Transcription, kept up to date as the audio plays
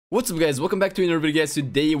What's up guys, welcome back to another video guys.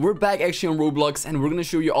 Today we're back actually on Roblox and we're gonna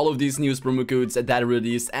show you all of these new promo codes that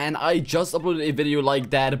released. And I just uploaded a video like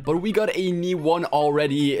that, but we got a new one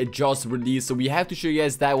already just released, so we have to show you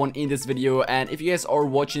guys that one in this video. And if you guys are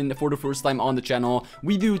watching for the first time on the channel,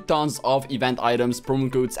 we do tons of event items,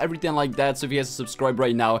 promo codes, everything like that. So if you guys subscribe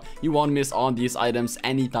right now, you won't miss on these items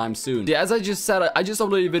anytime soon. Yeah, as I just said, I just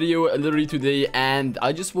uploaded a video literally today and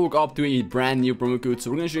I just woke up to a brand new promo code.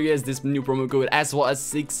 So we're gonna show you guys this new promo code as well as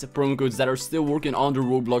 6 promo codes that are still working on the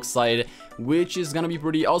Roblox side, which is gonna be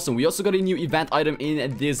pretty awesome. We also got a new event item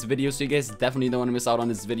in this video, so you guys definitely don't want to miss out on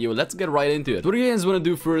this video. Let's get right into it. What you guys want to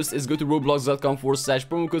do first is go to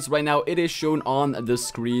roblox.com/promo codes. Right now it is shown on the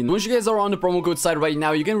screen. Once you guys are on the promo code side right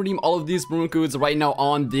now, you can redeem all of these promo codes right now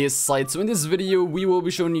on this site. So in this video we will be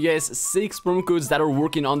showing you guys 6 promo codes that are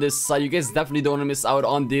working on this site. You guys definitely don't want to miss out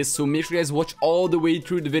on this, so make sure you guys watch all the way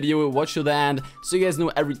through the video, watch till the end, so you guys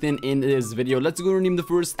know everything in this video. Let's go redeem the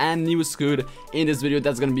first and newest code in this video.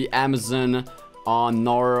 That's gonna be Amazon on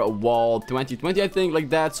Narwhal 2020, I think, like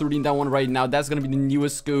that. So reading that one right now, that's gonna be the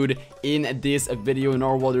newest code in this video.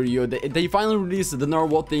 Narwhal, they finally released the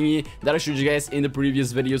Narwhal thingy that I showed you guys in the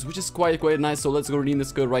previous videos, which is quite nice. So let's go redeem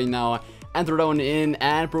this code right now. Enter that one in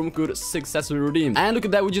and promo code successfully redeemed. And look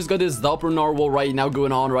at that, we just got this Dapper Narwhal right now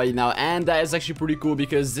going on right now, and that is actually pretty cool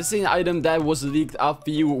because this is an item that was leaked a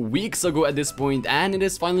few weeks ago at this point, and it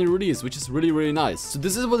is finally released, which is really nice. So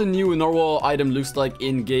this is what the new Narwhal item looks like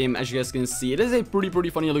in game. As you guys can see, it is a pretty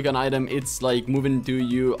funny looking item. It's like moving to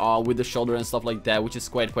you with the shoulder and stuff like that, which is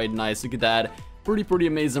quite nice. Look at that. Pretty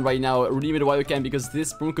amazing right now. Redeem it while you can because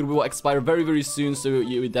this promo code will expire very soon, so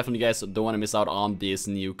you definitely guys don't want to miss out on this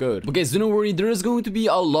new code. But guys, don't worry, there is going to be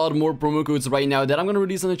a lot more promo codes right now that I'm gonna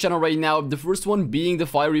release on the channel right now. The first one being the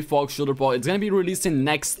Fiery Fox Shoulder Paw. It's gonna be releasing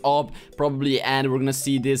next up probably, and we're gonna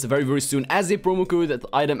see this very soon as a promo code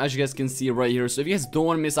item, as you guys can see right here. So if you guys don't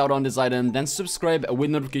want to miss out on this item, then subscribe with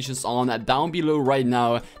notifications on down below right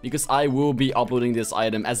now, because I will be uploading this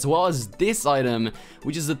item as well as this item,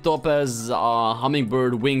 which is the Topaz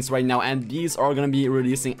Hummingbird wings right now, and these are gonna be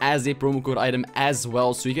releasing as a promo code item as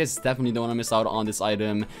well. So you guys definitely don't want to miss out on this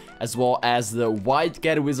item, as well as the White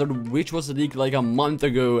Cat Wizard, which was leaked like a month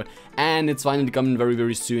ago, and it's finally coming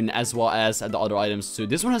very soon, as well as the other items. So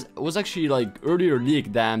this one was actually like earlier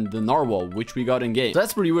leaked than the Narwhal, which we got in game. So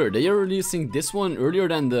that's pretty weird. They are releasing this one earlier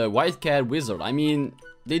than the White Cat Wizard. I mean,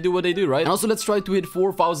 they do what they do, right? And also, let's try to hit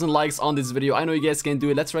 4,000 likes on this video. I know you guys can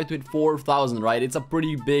do it. Let's try to hit 4,000, right? It's a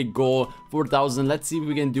pretty big goal, 4,000. Let's see if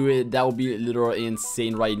we can do it. That would be literally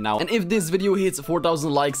insane right now. And if this video hits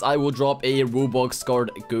 4,000 likes, I will drop a Robux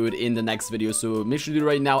card code in the next video. So make sure to do it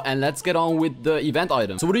right now, and let's get on with the event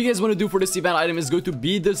item. So what you guys want to do for this event item is go to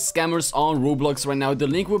Be the Scammers on Roblox right now. The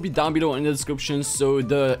link will be down below in the description. So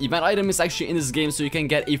the event item is actually in this game, so you can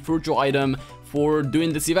get a virtual item for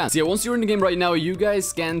doing this event. So yeah, once you're in the game right now, you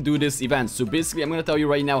guys can do this event. So basically, I'm gonna tell you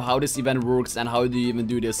right now how this event works and how do you even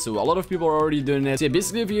do this. So a lot of people are already doing it. So yeah,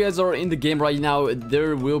 basically, if you guys are in the game right now,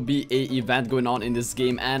 there will be a event going on in this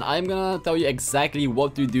game, and I'm gonna tell you exactly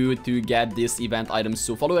what to do to get this event item.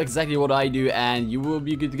 So follow exactly what I do and you will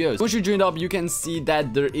be good to go. So once you join up, you can see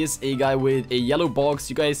that there is a guy with a yellow box.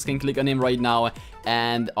 You guys can click on him right now,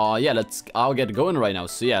 and yeah, I'll get going right now.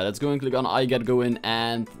 So yeah, let's go and click on I get going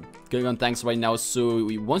and click on thanks right now. So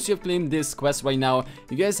once you have claimed this quest right now,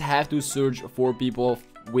 you guys have to search for people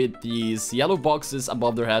with these yellow boxes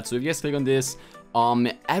above their head. So if you guys click on this,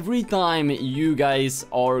 every time you guys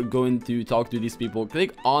are going to talk to these people,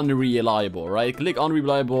 click on reliable, right? Click on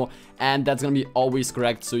reliable, and that's gonna be always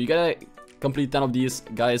correct. So you gotta complete 10 of these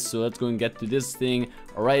guys. So let's go and get to this thing.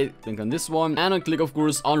 All right, click on this one and I'll click, of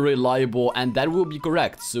course, on reliable, and that will be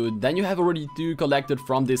correct. So then you have already 2 collected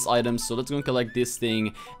from this item. So let's go and collect this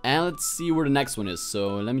thing, and let's see where the next one is.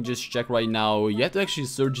 So let me just check right now. You have to actually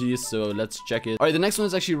search these, so let's check it. All right, the next one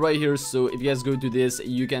is actually right here. So if you guys go to this,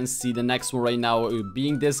 you can see the next one right now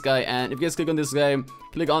being this guy, and if you guys click on this guy,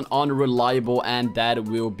 click on reliable, and that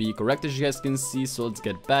will be correct, as you guys can see. So let's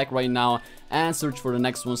get back right now and search for the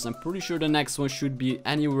next ones. I'm pretty sure the next one should be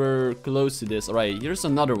anywhere close to this. All right, here's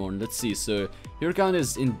another one. Let's see. So your account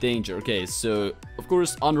is in danger. Okay, so of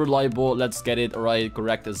course unreliable, let's get it. All right,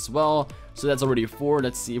 correct as well. So that's already 4.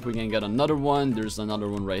 Let's see if we can get another one. There's another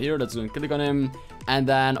one right here. Let's go and click on him, and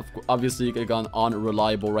then obviously click on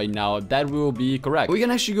unreliable right now. That will be correct. We can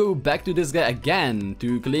actually go back to this guy again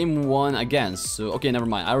to claim one again. So okay, never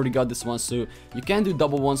mind, I already got this one. So you can do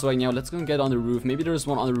double ones right now. Let's go and get on the roof. Maybe there's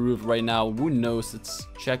one on the roof right now, who knows. Let's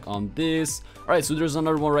check on this. All right, so there's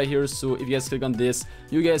another one right here. So if you guys click on this,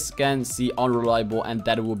 you guys can see unreliable, and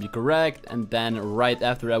that will be correct. And then right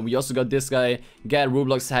after that, we also got this guy, get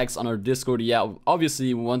Roblox hacks on our Discord. Yeah,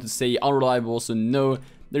 obviously we want to say unreliable, so no,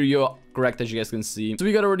 There you go. Correct, as you guys can see. So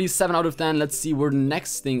we got already 7 out of 10. Let's see where the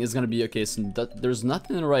next thing is gonna be. Okay, so there's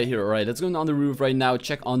nothing right here. All right, let's go on the roof right now.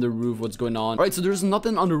 Check on the roof what's going on. All right, so there's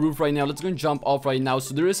nothing on the roof right now. Let's go and jump off right now.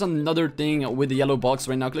 So there is another thing with the yellow box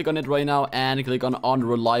right now. Click on it right now and click on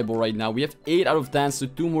unreliable right now. We have 8 out of 10, so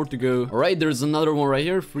 2 more to go. All right, there's another one right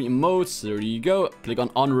here. Free emotes. There you go. Click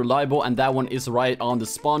on unreliable, and that one is right on the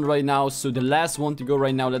spawn right now. So the last one to go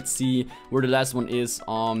right now. Let's see where the last one is.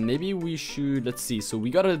 Maybe we should, let's see. So we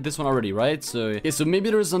got this one already, right? So okay, so maybe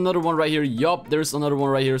there's another one right here. Yup, there's another one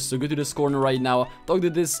right here. So go to this corner right now, talk to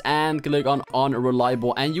this and click on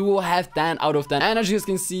unreliable, and you will have 10 out of 10. And as you guys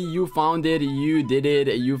can see, you found it, you did it,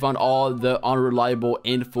 you found all the unreliable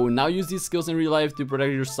info. Now use these skills in real life to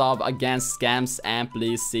protect yourself against scams and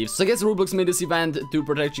play safe. So I guess Roblox made this event to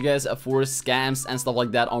protect you guys for scams and stuff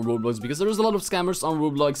like that on Roblox, because there's a lot of scammers on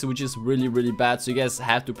Roblox, which is really bad. So you guys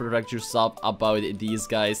have to protect yourself about these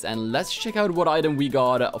guys. And let's check out what item we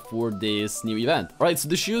got for this new event. Alright, so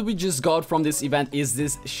the shield we just got from this event is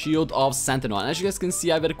this shield of Sentinel, and as you guys can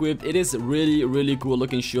see, I have it equipped. It is really cool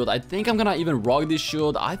looking shield. I think I'm gonna even rock this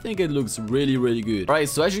shield. I think it looks really good. Alright,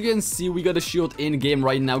 so as you can see, we got a shield in game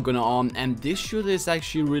right now going on, and this shield is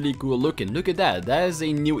actually really cool looking. Look at that. That is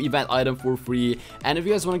a new event item for free, and if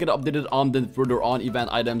you guys want to get updated on the further on event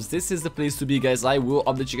items, this is the place to be, guys. I will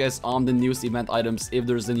update you guys on the newest event items if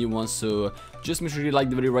there's a new one. So just make sure you like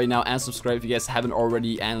the video right now and subscribe if you guys haven't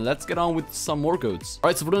already, and let's get on with some more codes.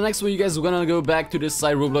 Alright, so for the next one, you guys are gonna go back to this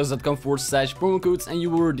site, roblox.com/promo codes, and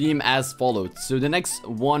you will redeem as followed. So the next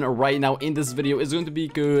one right now in this video is going to be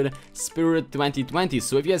code Spirit 2020.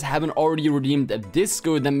 So if you guys haven't already redeemed this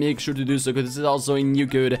code, then make sure to do so, because this is also a new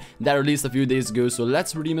code that released a few days ago. So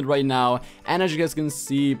let's redeem it right now, and as you guys can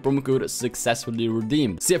see, promo code successfully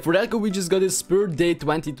redeemed. So yeah, for that code, we just got this Spirit Day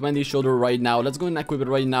 2020 shoulder right now. Let's go and equip it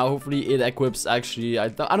right now. Hopefully it equips. Actually, I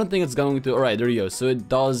don't think it's going to. All right, there you go. So it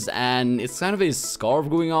does, and it's kind of a scarf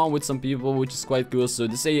going on with some people, which is quite cool. So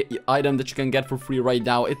this is a item that you can get for free right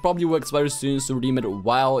now. It probably will expire soon, so redeem it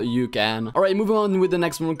while you can. All right, moving on with the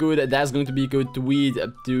next promo code. That's going to be code tweet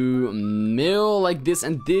to mail like this,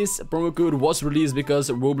 and this promo code was released because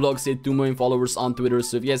Roblox hit 2 million followers on Twitter.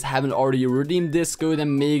 So if you guys haven't already redeemed this code,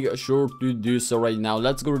 then make sure to do so right now.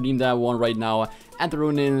 Let's go redeem that one right now and throw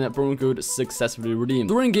in promo code successfully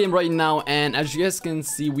redeemed. We're in game right now, and as you guys can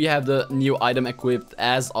see, we have the new item equipped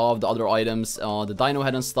as of the other items, the dino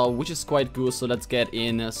head and stuff, which is quite cool. So let's get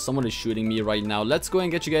in. Someone is shooting me right now. Let's go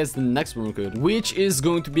and get you guys the next promo code, which is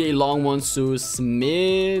going to be a long one. So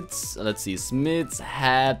Smith's, let's see, Smith's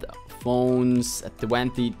hat phones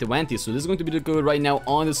 2020. So this is going to be the code right now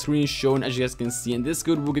on the screen shown, as you guys can see, and this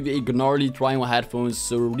code will give you a gnarly triangle headphones.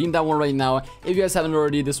 So redeem that one right now. If you guys haven't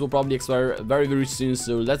already, this will probably expire very soon,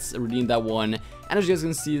 so let's redeem that one. And as you guys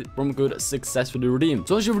can see, promo code successfully redeemed.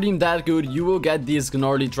 So once you redeem that code, you will get these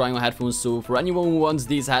gnarly triangle headphones. So for anyone who wants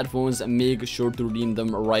these headphones, make sure to redeem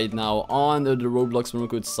them right now on the Roblox promo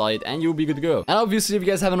code site, and you'll be good to go. And obviously, if you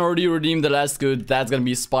guys haven't already redeemed the last code, that's gonna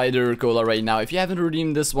be Spider Cola right now. If you haven't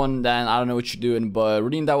redeemed this one, then I don't know what you're doing, but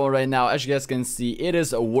redeem that one right now. As you guys can see, it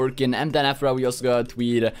is working. And then after that, we also got a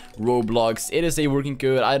tweet Roblox. It is a working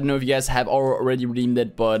code. I don't know if you guys have already redeemed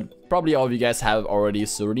it, but probably all of you guys have already,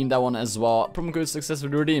 so redeem that one as well. Promo code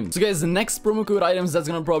successfully redeemed. So guys, the next promo code items that's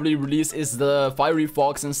gonna probably release is the fiery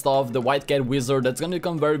fox and stuff, the white cat wizard. That's gonna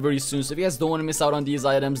come very soon. So if you guys don't want to miss out on these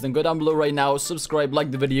items, then go down below right now, subscribe,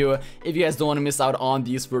 like the video if you guys don't want to miss out on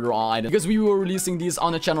these further on items, because we were releasing these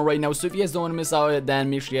on the channel right now. So if you guys don't want to miss out, then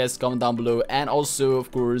make sure you guys comment down below, and also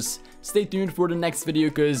of course stay tuned for the next video,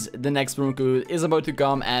 because the next promo code is about to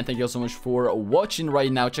come. And thank you all so much for watching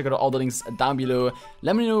right now. Check out all the links down below.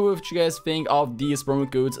 Let me know what you guys think of these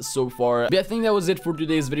promo codes so far. But I think that was it for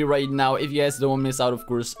today's video right now. If you guys don't want to miss out, of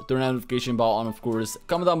course, turn the notification bell on, of course.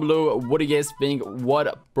 Comment down below what do you guys think,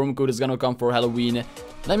 what promo code is gonna come for Halloween.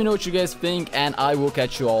 Let me know what you guys think, and I will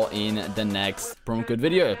catch you all in the next promo code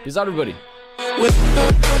video. Peace out, everybody.